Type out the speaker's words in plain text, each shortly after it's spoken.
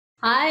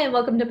Hi, and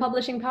welcome to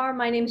Publishing Power.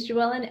 My name is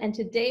Joellen, and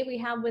today we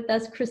have with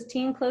us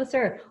Christine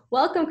Kloser.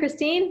 Welcome,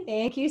 Christine.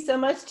 Thank you so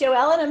much,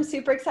 Joellen. I'm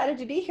super excited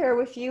to be here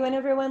with you and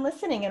everyone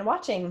listening and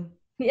watching.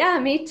 Yeah,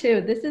 me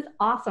too. This is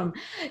awesome.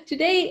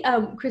 Today,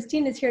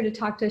 Christine is here to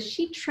talk to us.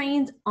 She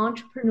trains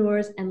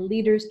entrepreneurs and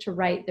leaders to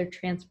write their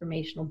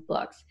transformational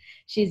books.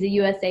 She's a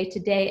USA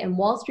Today and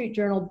Wall Street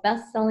Journal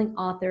best-selling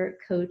author,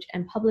 coach,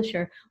 and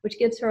publisher, which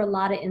gives her a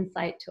lot of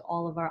insight to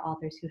all of our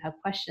authors who have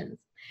questions.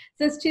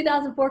 Since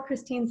 2004,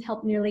 Christine's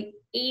helped nearly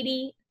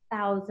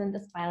 80,000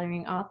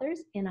 aspiring authors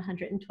in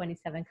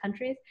 127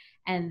 countries,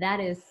 and that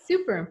is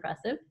super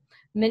impressive.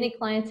 Many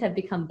clients have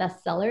become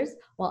bestsellers,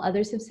 while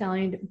others have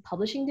signed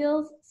publishing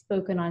deals,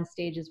 spoken on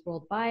stages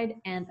worldwide,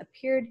 and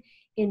appeared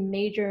in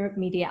major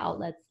media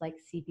outlets like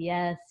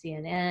CBS,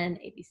 CNN,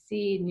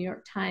 ABC, New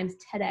York Times,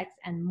 TEDx,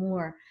 and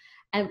more.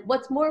 And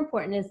what's more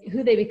important is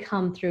who they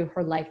become through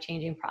her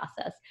life-changing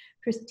process.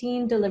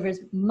 Christine delivers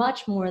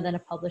much more than a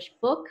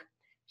published book.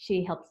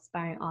 She helps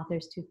aspiring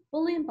authors to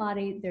fully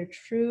embody their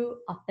true,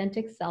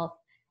 authentic self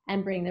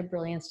and bring their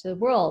brilliance to the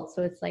world.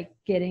 So it's like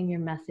getting your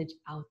message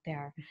out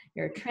there.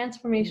 You're a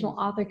transformational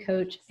author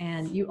coach,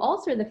 and you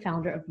also are the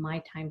founder of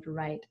My Time to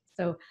Write.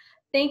 So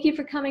thank you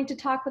for coming to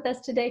talk with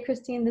us today,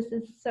 Christine. This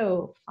is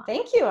so fun.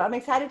 Thank you. I'm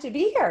excited to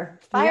be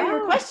here. Fire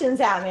your questions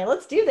at me.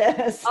 Let's do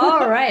this.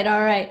 All right.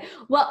 All right.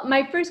 Well,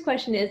 my first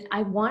question is,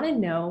 I want to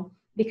know,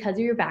 because of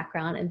your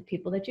background and the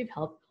people that you've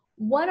helped,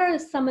 what are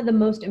some of the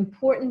most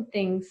important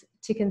things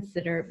to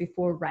consider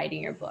before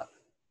writing your book?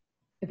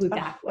 If we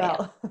back way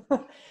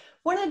up.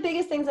 One of the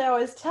biggest things I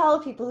always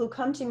tell people who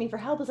come to me for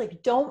help is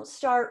like, don't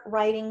start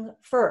writing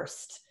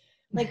first.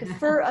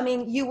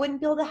 You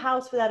wouldn't build a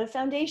house without a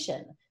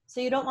foundation. So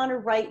you don't want to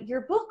write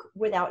your book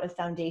without a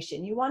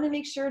foundation. You want to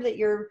make sure that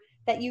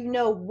you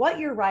know what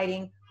you're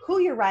writing, who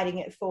you're writing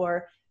it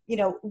for,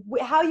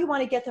 how you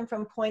want to get them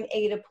from point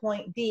A to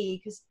point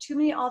B, because too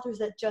many authors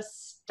that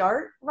just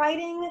start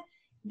writing,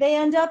 they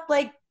end up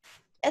like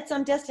at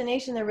some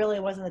destination that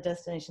really wasn't the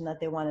destination that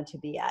they wanted to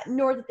be at,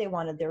 nor that they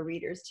wanted their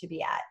readers to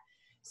be at.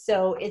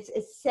 So it's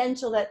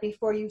essential that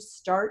before you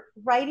start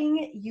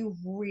writing, you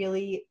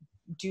really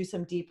do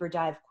some deeper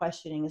dive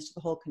questioning as to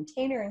the whole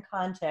container and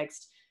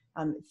context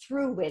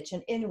through which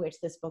and in which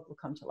this book will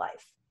come to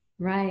life.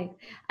 Right.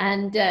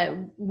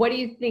 And what do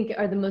you think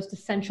are the most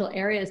essential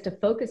areas to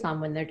focus on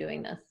when they're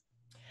doing this?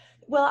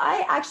 Well,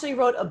 I actually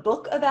wrote a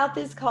book about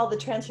this called the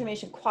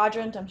Transformation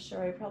Quadrant. I'm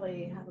sure I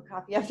probably have a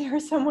copy up there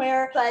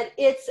somewhere, but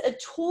it's a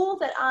tool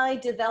that I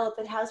developed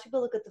that has people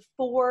look at the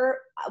four,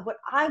 what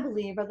I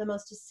believe are the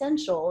most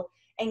essential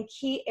and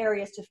key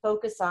areas to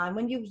focus on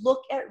when you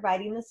look at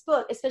writing this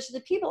book. Especially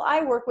the people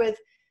I work with,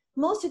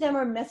 most of them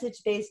are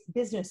message-based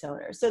business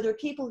owners. So they're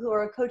people who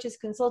are coaches,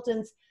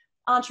 consultants,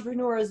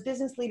 entrepreneurs,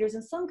 business leaders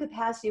in some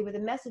capacity with a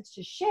message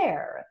to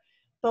share.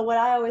 But what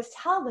I always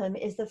tell them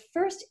is the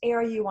first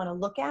area you want to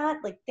look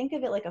at, like think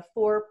of it like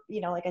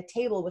like a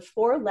table with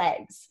four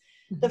legs.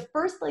 Mm-hmm. The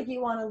first leg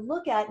you want to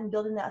look at in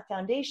building that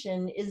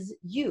foundation is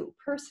you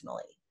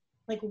personally.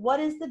 Like,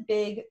 what is the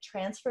big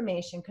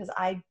transformation? Because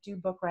I do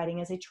book writing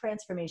as a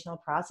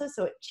transformational process.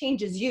 So it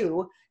changes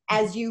you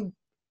as you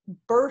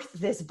birth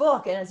this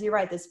book and as you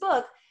write this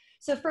book.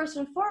 So first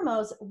and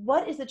foremost,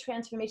 what is the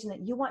transformation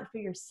that you want for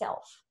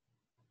yourself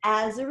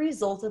as a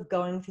result of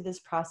going through this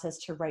process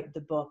to write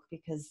the book?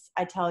 Because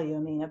I tell you,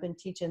 I've been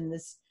teaching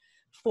this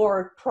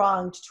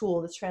four-pronged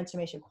tool, this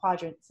transformation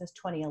quadrant, since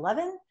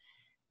 2011.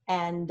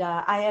 And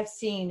I have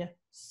seen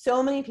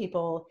so many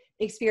people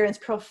experience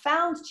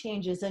profound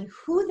changes in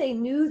who they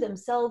knew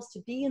themselves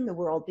to be in the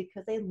world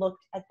because they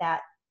looked at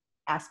that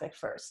aspect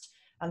first.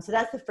 So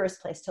that's the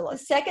first place to look. The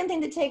second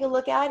thing to take a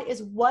look at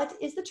is, what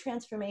is the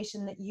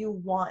transformation that you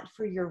want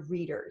for your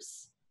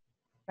readers?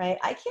 Right?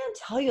 I can't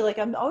tell you,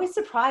 I'm always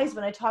surprised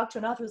when I talk to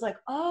an author who's like,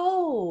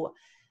 oh,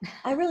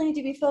 I really need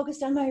to be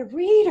focused on my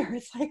reader.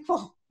 It's like,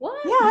 well, what?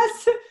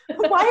 Yes.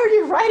 Why are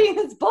you writing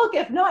this book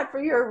if not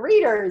for your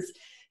readers?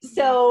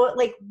 So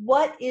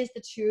what is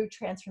the true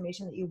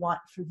transformation that you want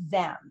for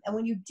them? And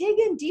when you dig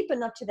in deep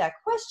enough to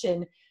that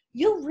question,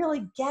 you'll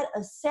really get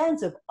a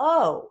sense of,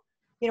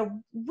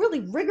 really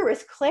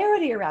rigorous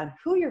clarity around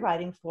who you're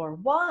writing for,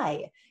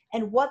 why,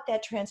 and what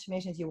that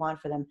transformation is you want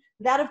for them.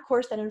 That, of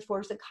course, then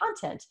informs the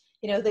content,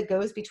 that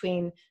goes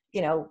between,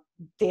 the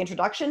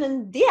introduction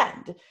and the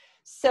end.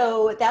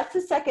 So that's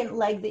the second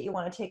leg that you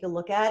want to take a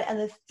look at. And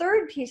the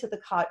third piece of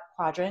the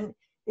quadrant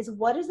is,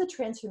 what is the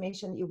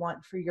transformation that you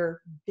want for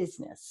your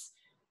business?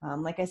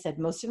 Like I said,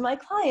 most of my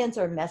clients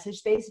are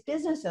message-based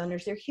business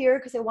owners. They're here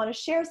because they want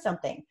to share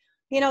something.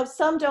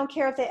 Some don't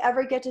care if they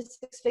ever get to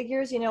 6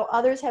 figures.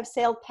 Others have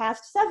sailed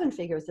past 7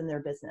 figures in their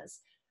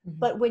business. Mm-hmm.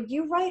 But when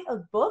you write a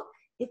book,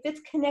 if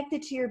it's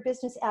connected to your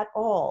business at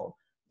all,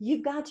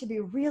 you've got to be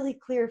really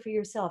clear for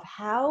yourself.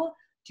 How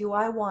do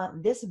I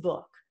want this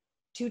book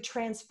to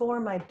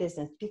transform my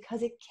business?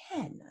 Because it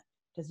can.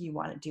 Do you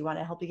want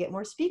to help you get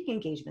more speaking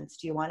engagements?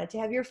 Do you want it to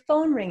have your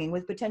phone ringing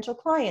with potential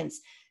clients?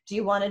 Do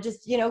you want to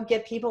just,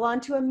 get people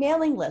onto a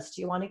mailing list?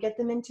 Do you want to get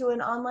them into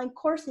an online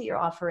course that you're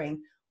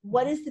offering?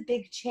 What is the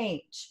big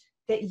change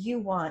that you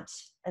want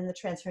and the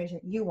transformation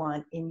that you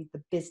want in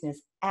the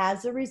business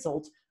as a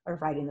result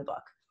of writing the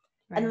book.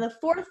 Right. And then the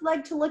fourth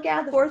leg to look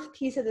at, the fourth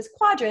piece of this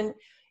quadrant,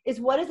 is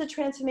what is the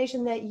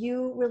transformation that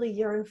you really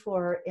yearn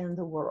for in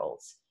the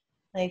world?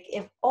 Like,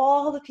 if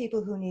all the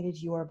people who needed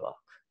your book,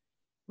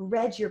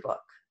 read your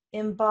book,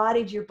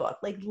 embodied your book,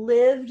 like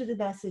lived the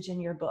message in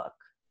your book,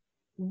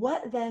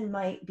 what then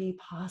might be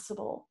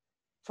possible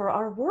for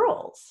our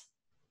worlds?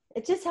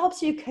 It just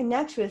helps you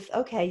connect with,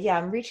 okay, yeah,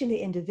 I'm reaching the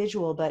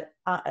individual, but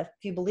if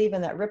you believe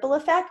in that ripple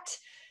effect,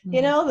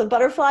 you know, the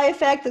butterfly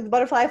effect, the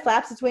butterfly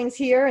flaps its wings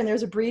here and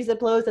there's a breeze that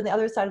blows on the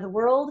other side of the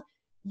world.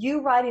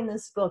 You writing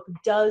this book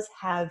does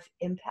have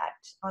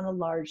impact on a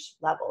large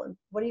level. And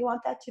what do you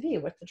want that to be?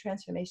 What's the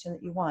transformation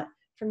that you want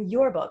from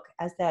your book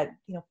as that,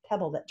 you know,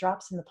 pebble that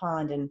drops in the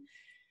pond and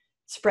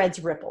spreads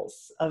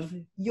ripples of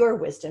your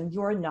wisdom,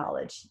 your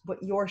knowledge,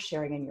 what you're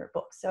sharing in your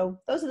book? So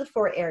those are the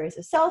four areas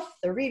of self,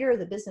 the reader,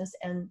 the business,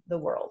 and the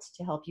world,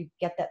 to help you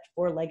get that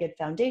four-legged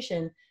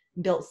foundation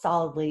built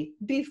solidly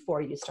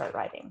before you start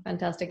writing.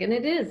 Fantastic. And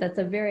it is, that's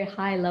a very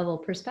high level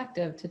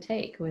perspective to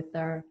take with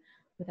our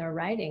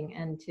writing,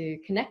 and to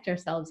connect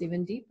ourselves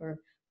even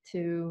deeper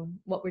to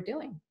what we're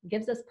doing. It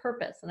gives us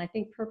purpose. And I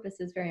think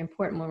purpose is very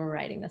important when we're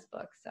writing this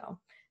book. So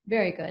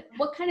very good.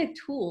 What kind of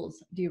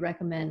tools do you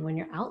recommend when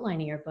you're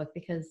outlining your book?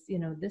 Because, you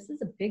know, this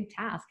is a big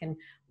task and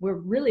we're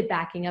really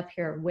backing up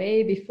here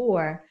way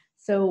before.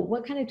 So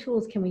what kind of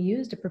tools can we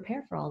use to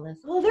prepare for all this?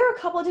 Well, there are a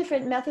couple of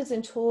different methods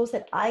and tools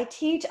that I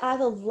teach. I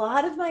have a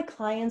lot of my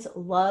clients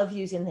love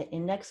using the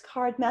index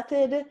card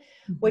method,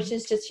 which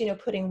is just, you know,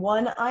 putting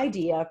one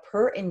idea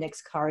per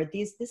index card.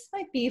 This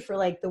might be for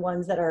like the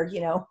ones that are,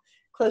 you know,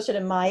 closer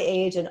to my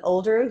age and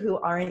older, who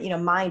aren't, you know,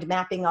 mind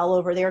mapping all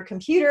over their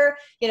computer,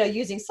 you know,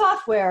 using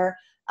software.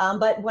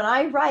 But when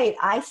I write,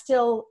 I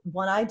still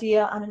one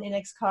idea on an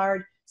index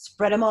card,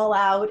 spread them all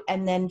out,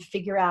 and then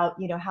figure out,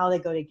 you know, how they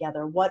go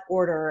together, what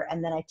order.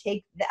 And then I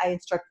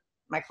instruct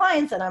my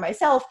clients, and I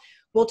myself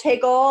will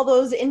take all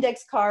those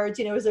index cards,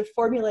 you know, as they're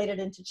formulated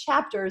into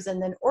chapters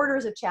and then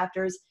orders of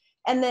chapters,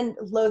 and then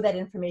load that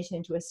information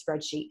into a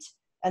spreadsheet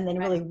and then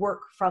really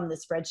work from the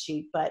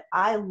spreadsheet. But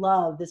I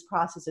love this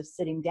process of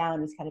sitting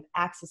down and kind of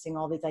accessing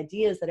all these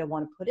ideas that I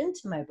want to put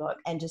into my book,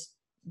 and just,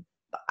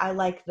 I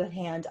like the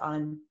hand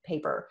on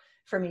paper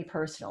for me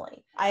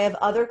personally. I have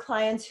other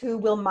clients who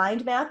will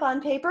mind map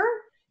on paper,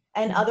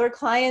 and other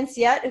clients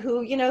yet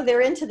who, you know, they're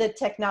into the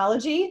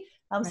technology.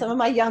 Some of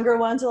my younger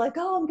ones are like,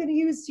 oh, I'm going to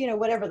use, you know,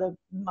 whatever the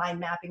mind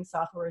mapping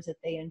software is that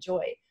they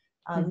enjoy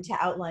to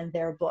outline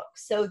their book.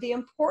 So the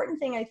important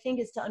thing, I think,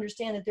 is to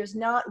understand that there's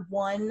not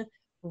one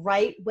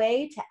right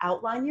way to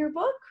outline your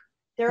book.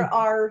 There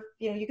are,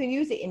 you know, you can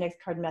use the index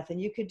card method.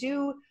 You can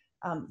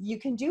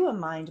do a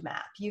mind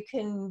map. You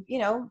can, you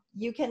know,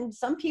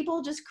 some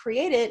people just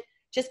create it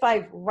just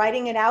by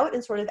writing it out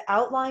in sort of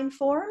outline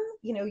form,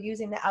 you know,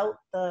 using the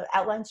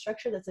outline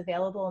structure that's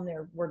available in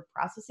their word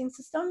processing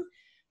system.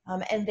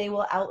 And they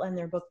will outline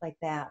their book like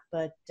that.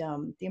 But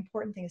the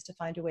important thing is to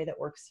find a way that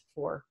works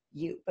for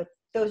you. But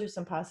those are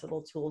some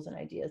possible tools and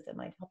ideas that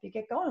might help you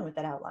get going with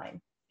that outline.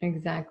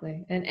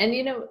 Exactly. And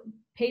you know,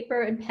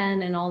 paper and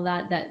pen and all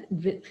that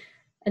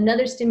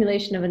another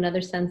stimulation of another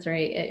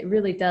sensory, it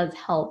really does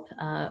help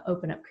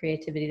open up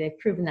creativity. They've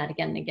proven that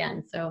again and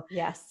again. So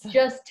yes,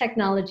 just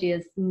technology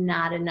is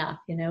not enough,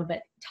 you know,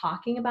 but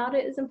talking about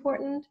it is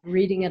important.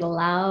 Reading it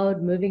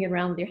aloud, moving it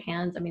around with your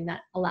hands. I mean,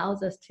 that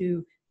allows us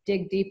to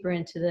dig deeper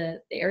into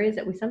the areas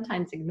that we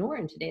sometimes ignore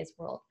in today's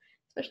world,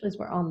 especially as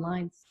we're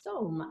online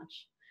so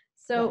much.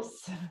 So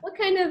what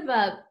kind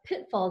of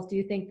pitfalls do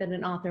you think that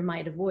an author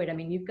might avoid? I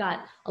mean, you've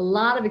got a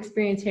lot of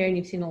experience here and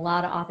you've seen a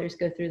lot of authors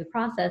go through the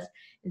process.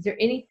 Is there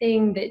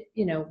anything that,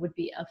 you know, would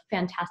be a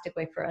fantastic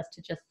way for us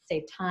to just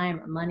save time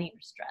or money or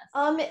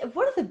stress?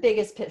 One of the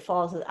biggest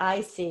pitfalls that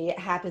I see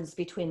happens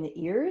between the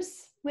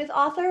ears with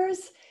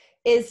authors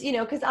is, you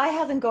know, because I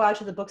have them go out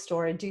to the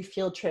bookstore and do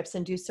field trips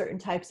and do certain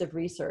types of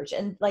research,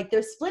 and like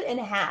they're split in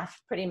half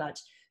pretty much.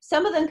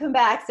 Some of them come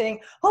back saying,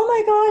 oh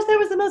my gosh, that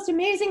was the most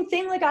amazing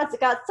thing. Like, I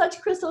got such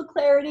crystal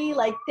clarity.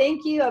 Like,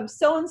 thank you. I'm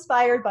so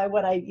inspired by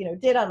what I, you know,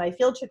 did on my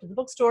field trip to the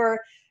bookstore.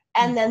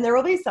 And then there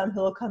will be some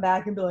who will come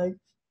back and be like,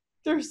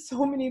 there's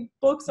so many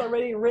books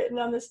already written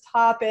on this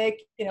topic.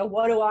 You know,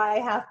 what do I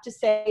have to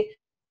say?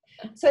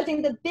 So I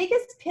think the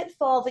biggest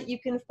pitfall that you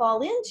can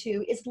fall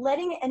into is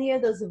letting any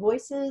of those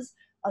voices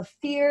of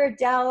fear,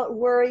 doubt,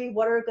 worry,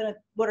 what are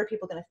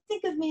people going to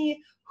think of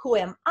me? Who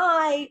am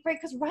I? Right?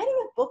 Because writing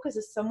a book is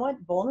a somewhat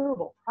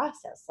vulnerable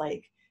process.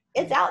 Like,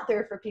 it's out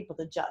there for people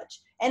to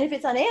judge. And if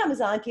it's on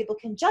Amazon, people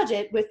can judge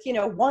it with, you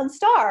know, 1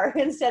 star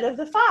instead of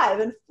the 5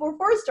 and 4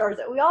 stars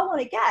that we all want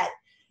to get.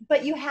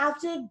 But you have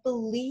to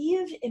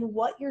believe in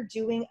what you're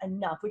doing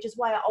enough, which is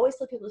why I always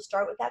tell people to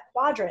start with that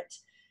quadrant.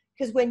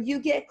 Because when you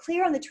get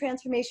clear on the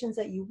transformations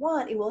that you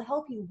want, it will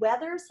help you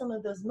weather some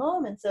of those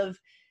moments of,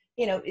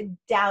 you know,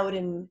 doubt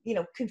and, you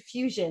know,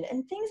 confusion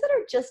and things that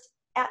are just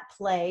at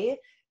play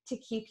to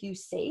keep you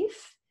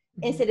safe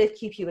instead of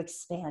keep you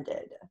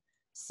expanded.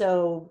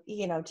 So,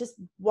 you know, just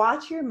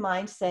watch your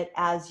mindset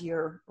as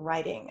you're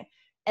writing.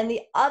 And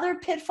the other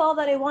pitfall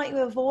that I want you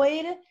to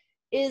avoid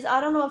is,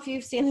 I don't know if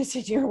you've seen this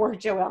in your work,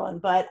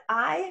 Joellen, but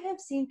I have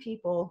seen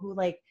people who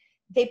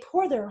they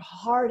pour their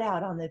heart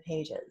out on the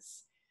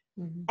pages,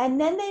 and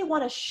then they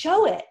want to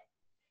show it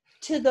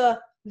to the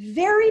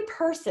very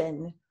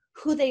person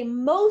who they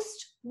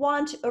most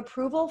want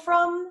approval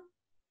from,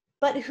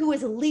 but who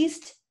is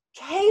least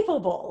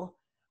capable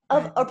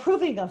of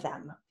approving of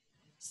them.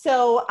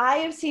 So I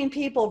have seen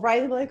people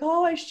write like,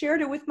 oh, I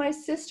shared it with my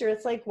sister.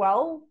 It's like,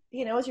 well,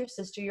 is your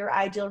sister your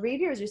ideal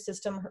reader? Is your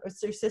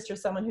sister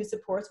someone who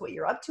supports what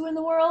you're up to in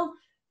the world?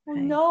 Well,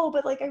 no,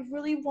 but I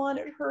really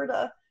wanted her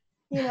to,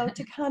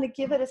 to kind of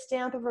give it a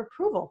stamp of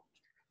approval.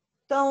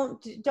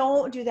 Don't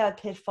do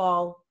that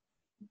pitfall.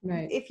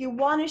 Right. If you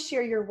want to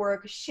share your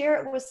work,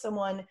 share it with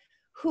someone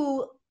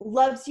who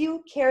loves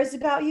you, cares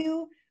about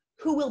you,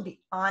 who will be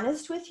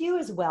honest with you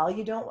as well.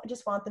 You don't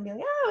just want them to be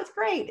like, oh, it's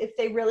great. If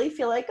they really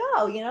feel like,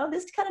 oh,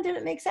 this kind of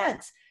didn't make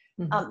sense.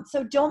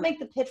 So don't make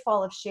the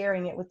pitfall of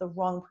sharing it with the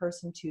wrong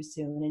person too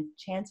soon. And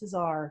chances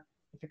are,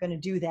 if you're going to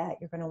do that,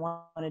 you're going to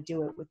want to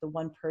do it with the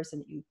one person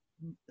that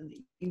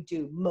you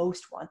do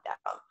most want that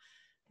from.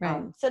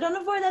 Right. So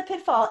don't avoid that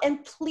pitfall.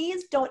 And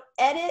please don't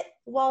edit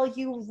while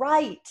you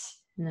write.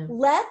 No.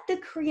 Let the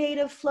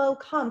creative flow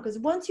come. Because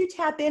once you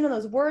tap in and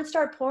those words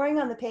start pouring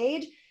on the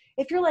page,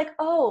 if you're like,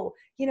 oh,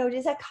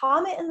 is that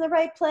comma in the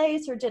right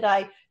place? Or did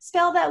I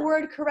spell that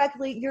word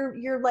correctly?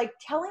 You're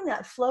telling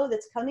that flow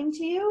that's coming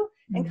to you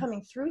and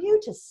coming through you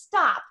to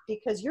stop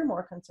because you're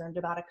more concerned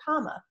about a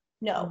comma.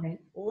 No,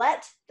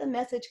 let the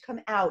message come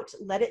out.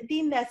 Let it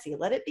be messy.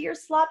 Let it be your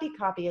sloppy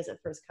copy as it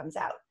first comes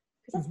out.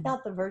 Because that's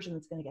not the version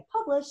that's going to get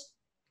published.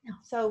 No.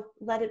 So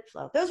let it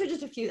flow. Those are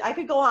just a few. I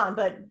could go on,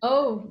 but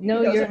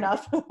you're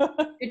enough.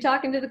 You're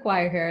talking to the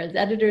choir here. As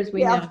editors,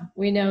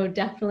 we know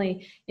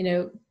definitely,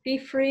 be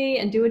free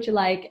and do what you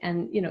like,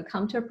 and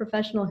come to a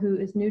professional who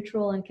is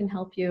neutral and can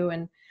help you,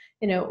 and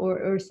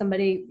or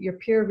somebody, your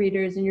peer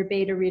readers and your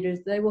beta readers,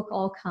 they will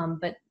all come,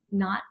 but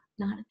not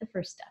at the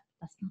first step.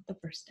 That's not the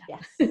first step.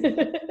 Yes.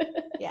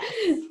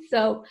 Yes.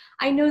 So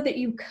I know that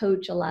you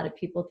coach a lot of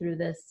people through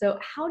this. So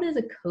how does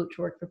a coach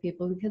work for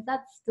people? Because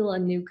that's still a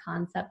new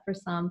concept for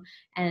some.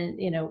 And,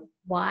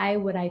 why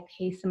would I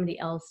pay somebody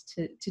else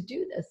to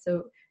do this?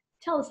 So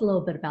tell us a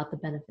little bit about the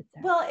benefits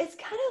there. Well, it's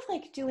kind of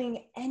like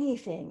doing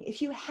anything.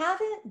 If you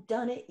haven't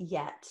done it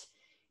yet,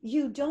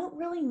 you don't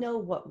really know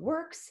what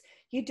works.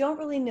 You don't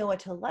really know what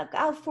to look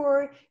out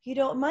for.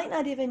 Might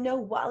not even know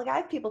what, I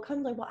have people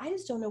come well, I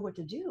just don't know what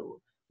to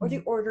do or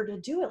the order to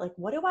do it.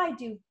 What do I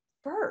do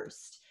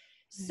first?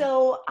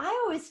 So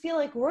I always feel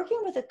like working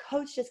with a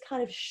coach just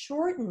kind of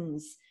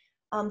shortens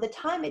the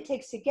time it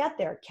takes to get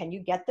there. Can you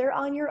get there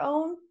on your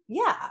own?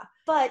 Yeah,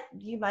 but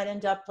you might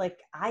end up like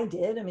I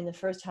did. I mean, the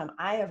first time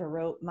I ever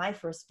wrote my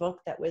first book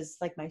that was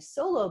my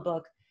solo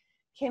book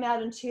came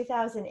out in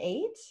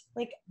 2008.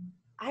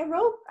 I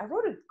wrote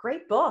a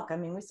great book. I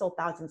mean, we sold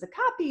thousands of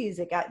copies.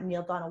 It got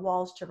Neil Donald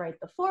Walsh to write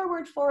the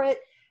foreword for it.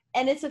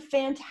 And it's a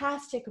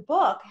fantastic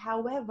book.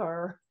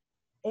 However,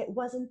 it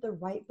wasn't the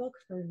right book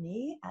for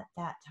me at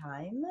that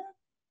time.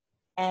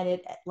 And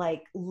it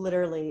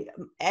literally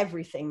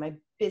everything, my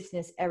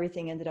business,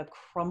 everything ended up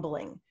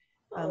crumbling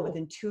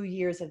within 2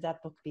 years of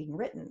that book being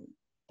written.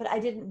 But I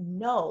didn't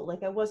know,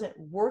 I wasn't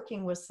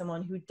working with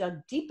someone who dug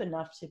deep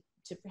enough to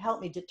help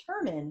me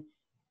determine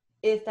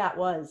if that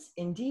was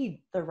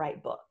indeed the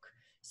right book.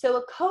 So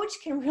a coach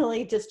can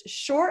really just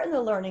shorten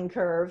the learning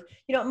curve.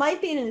 It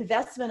might be an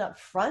investment up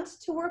front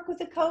to work with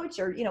a coach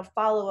or,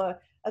 follow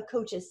a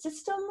coach's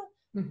system.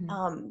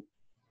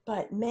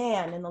 But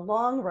man, in the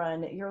long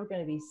run, you're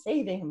going to be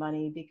saving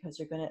money because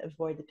you're going to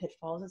avoid the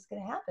pitfalls. It's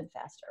going to happen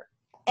faster.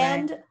 Right.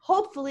 And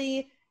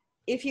hopefully,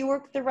 if you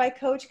work with the right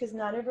coach, because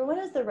not everyone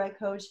is the right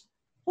coach,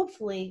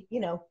 hopefully,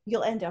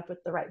 you'll end up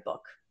with the right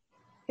book.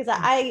 Because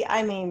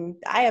I mean,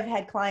 I have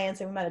had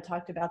clients, and we might have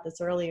talked about this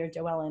earlier,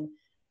 Joellen.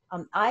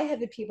 I have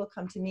had people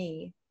come to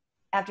me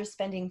after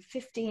spending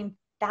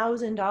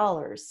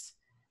 $15,000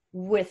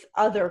 with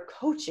other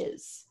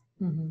coaches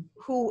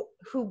who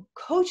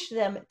coached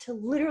them to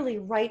literally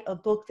write a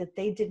book that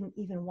they didn't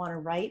even want to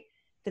write,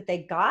 that they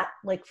got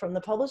from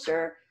the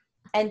publisher,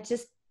 and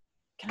just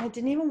kind of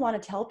didn't even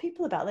want to tell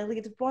people about it.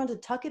 They just wanted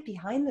to tuck it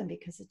behind them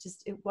because it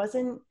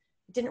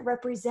didn't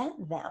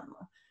represent them.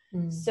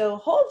 So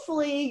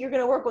hopefully you're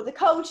going to work with a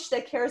coach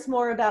that cares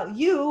more about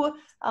you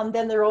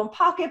than their own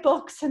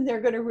pocketbooks, and they're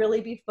going to really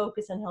be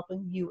focused on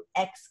helping you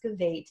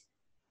excavate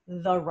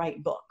the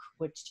right book,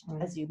 which,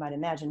 as you might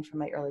imagine from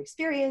my early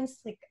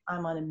experience,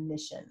 I'm on a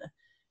mission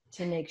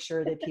to make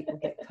sure that people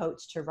get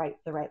coached to write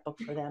the right book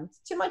for them. It's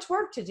too much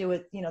work to do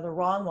with, the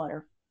wrong one,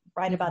 or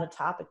write about a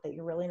topic that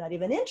you're really not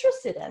even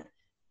interested in.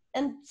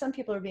 And some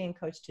people are being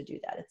coached to do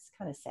that. It's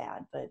kind of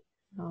sad, but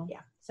yeah.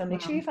 So make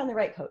sure you find the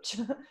right coach.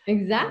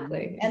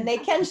 Exactly. And they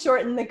can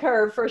shorten the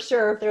curve for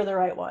sure if they're the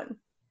right one.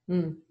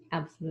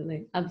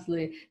 Absolutely.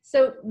 Absolutely.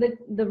 So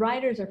the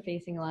writers are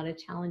facing a lot of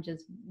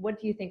challenges. What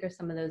do you think are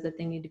some of those that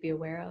they need to be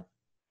aware of,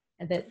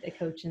 and that a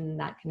coach and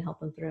that can help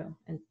them through,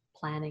 and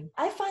planning?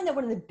 I find that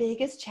one of the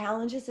biggest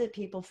challenges that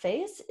people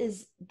face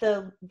is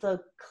the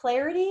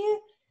clarity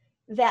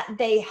that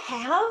they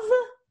have,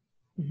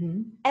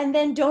 and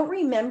then don't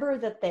remember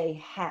that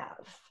they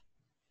have.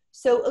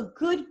 So a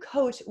good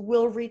coach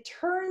will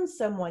return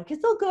someone, because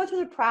they'll go through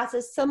the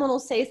process. Someone will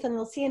say something,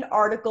 they'll see an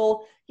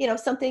article,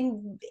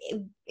 something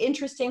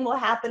interesting will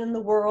happen in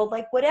the world,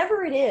 like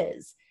whatever it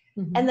is.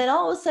 And then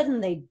all of a sudden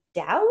they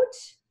doubt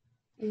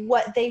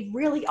what they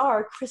really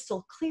are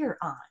crystal clear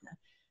on.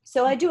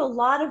 So I do a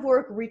lot of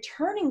work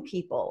returning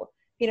people,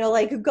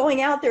 like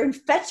going out there and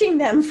fetching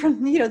them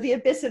from, the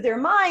abyss of their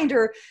mind,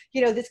 or,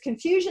 this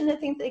confusion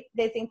that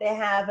they think they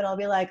have. And I'll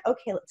be like,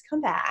 okay, let's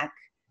come back.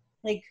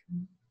 Like,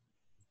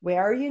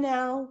 where are you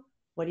now?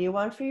 What do you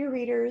want for your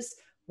readers?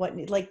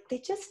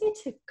 They just need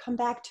to come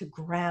back to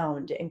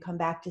ground and come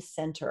back to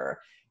center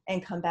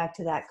and come back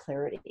to that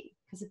clarity.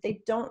 Because if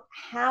they don't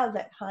have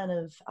that kind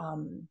of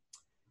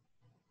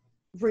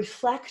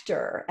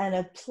reflector and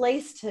a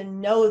place to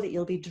know that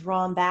you'll be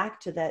drawn back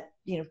to that,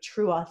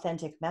 true,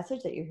 authentic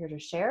message that you're here to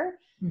share,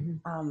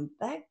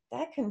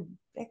 that can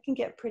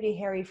get pretty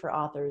hairy for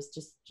authors,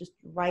 just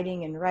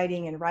writing and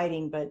writing and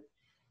writing, but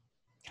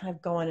kind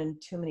of going in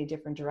too many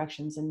different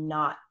directions and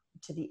not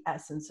to the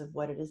essence of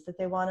what it is that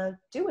they want to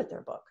do with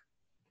their book.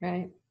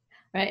 Right.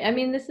 I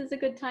mean, this is a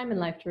good time in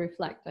life to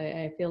reflect.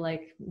 I feel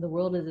like the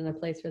world is in a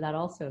place for that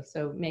also.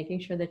 So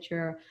making sure that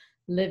you're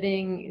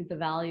living the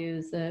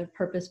values,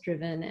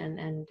 purpose-driven,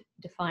 and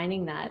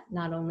defining that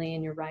not only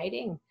in your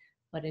writing,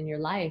 but in your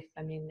life.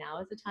 I mean,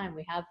 now is the time.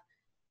 We have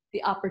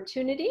the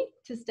opportunity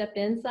to step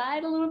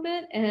inside a little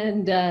bit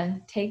and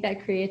take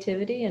that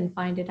creativity and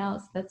find it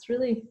out. So that's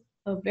really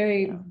a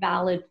very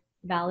valid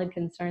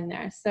concern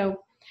there. So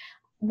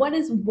what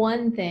is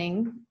one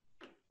thing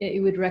that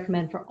you would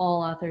recommend for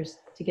all authors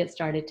to get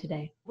started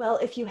today? Well,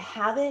 if you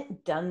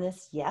haven't done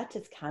this yet,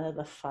 it's kind of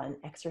a fun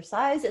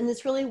exercise. And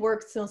this really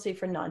works mostly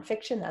for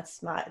nonfiction.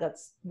 That's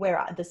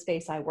where the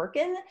space I work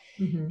in,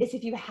 is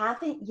if you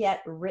haven't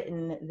yet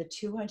written the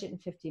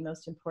 250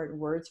 most important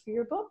words for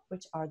your book,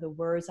 which are the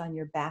words on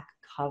your back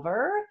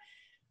cover,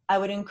 I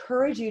would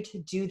encourage you to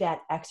do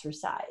that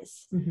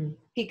exercise.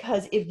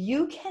 Because if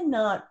you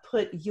cannot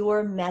put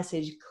your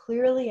message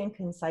clearly and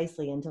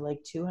concisely into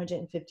like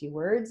 250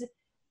 words,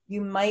 you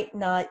might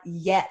not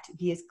yet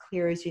be as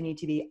clear as you need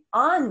to be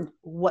on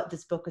what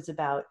this book is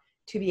about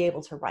to be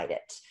able to write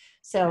it.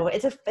 So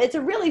it's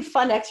a really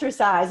fun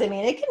exercise. I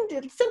mean,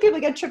 some people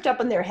get tripped up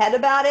in their head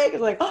about it.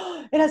 It's like,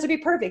 oh, it has to be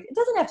perfect. It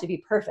doesn't have to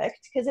be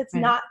perfect, because it's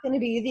not going to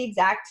be the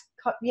exact,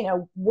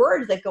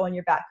 words that go in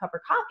your back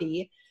cover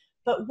copy.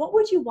 But what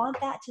would you want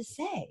that to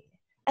say?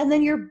 And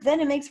then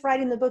it makes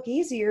writing the book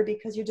easier,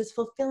 because you're just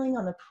fulfilling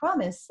on the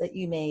promise that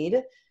you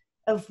made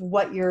of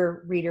what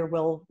your reader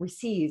will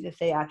receive if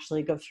they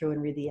actually go through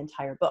and read the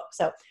entire book.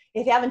 So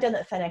if you haven't done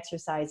that fun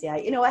exercise yet,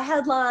 a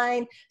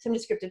headline, some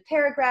descriptive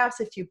paragraphs,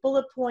 a few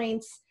bullet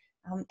points.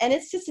 And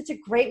it's a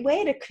great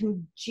way to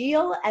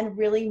congeal and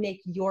really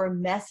make your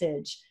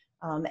message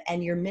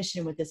and your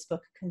mission with this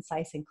book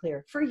concise and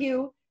clear for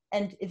you,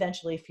 and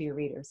eventually for your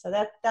readers. So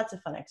that's a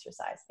fun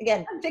exercise.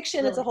 Again,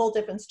 fiction, it's a whole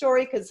different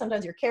story, because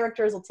sometimes your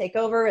characters will take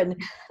over and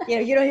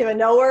you don't even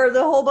know where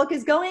the whole book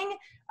is going.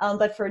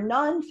 But for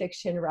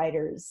nonfiction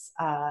writers,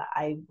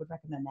 I would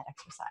recommend that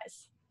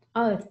exercise.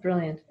 Oh, that's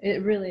brilliant.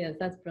 It really is.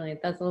 That's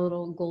brilliant. That's a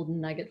little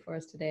golden nugget for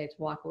us today to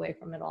walk away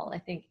from it all. I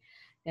think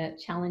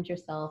challenge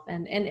yourself.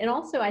 And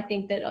also, I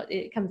think that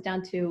it comes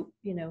down to,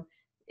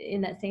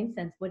 in that same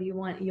sense, what do you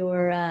want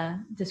your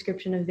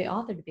description of the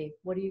author to be?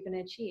 What are you going to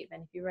achieve?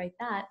 And if you write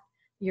that,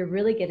 you're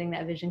really getting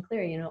that vision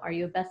clear. Are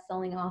you a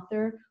best-selling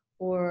author,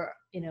 or,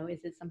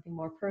 is it something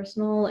more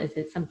personal? Is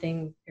it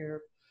something you're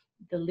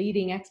the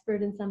leading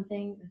expert in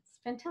something? It's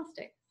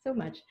fantastic. So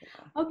much.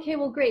 Okay,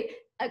 well, great.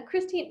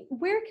 Christine,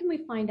 where can we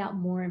find out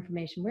more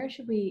information? Where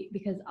should we,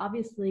 because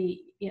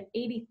obviously,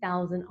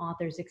 80,000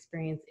 authors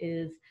experience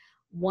is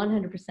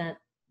 100%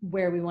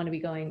 where we want to be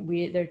going.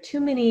 There are too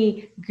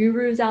many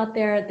gurus out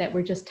there that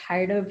we're just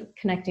tired of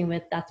connecting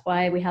with. That's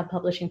why we have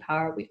Publishing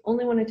Power. We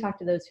only want to talk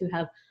to those who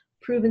have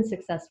proven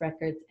success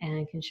records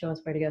and can show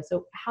us where to go.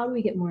 So how do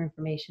we get more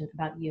information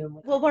about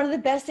you? Well, one of the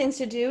best things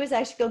to do is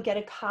actually go get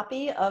a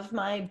copy of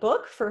my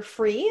book for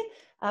free.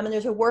 And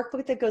there's a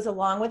workbook that goes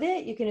along with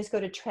it. You can just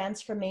go to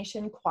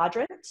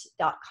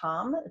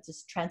transformationquadrant.com. It's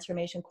just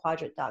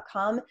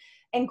transformationquadrant.com,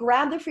 and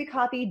grab the free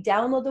copy,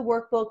 download the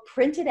workbook,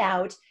 print it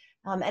out.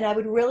 And I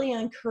would really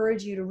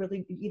encourage you to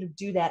really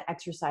do that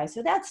exercise.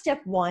 So that's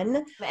step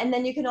one. And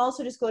then you can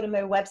also just go to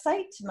my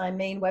website. My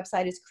main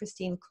website is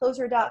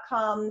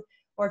christinekloser.com.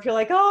 Or if you're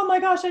like, oh my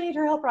gosh, I need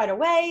her help right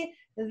away,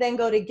 then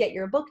go to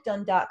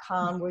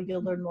getyourbookdone.com, where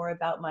you'll learn more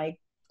about my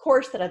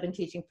course that I've been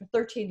teaching for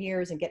 13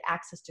 years and get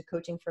access to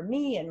coaching from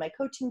me and my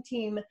coaching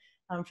team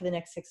for the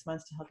next 6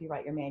 months to help you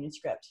write your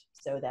manuscript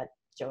so that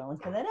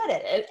Joellen can then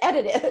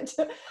edit it.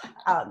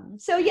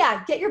 So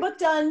yeah, get your book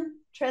done,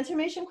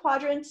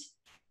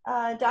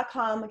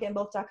 transformationquadrant.com. Again,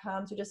 both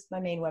 .coms, or just my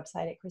main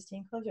website at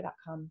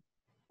christinekloser.com.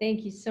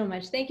 Thank you so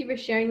much. Thank you for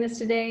sharing this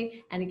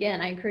today. And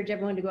again, I encourage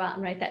everyone to go out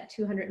and write that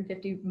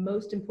 250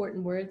 most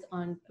important words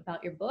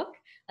about your book.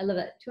 I love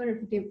that,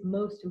 250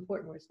 most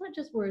important words, not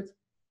just words,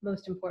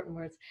 most important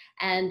words.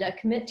 And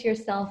commit to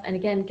yourself. And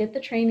again, get the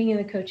training and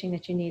the coaching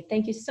that you need.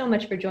 Thank you so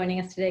much for joining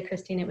us today,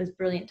 Christine. It was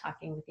brilliant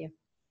talking with you.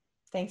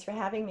 Thanks for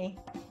having me.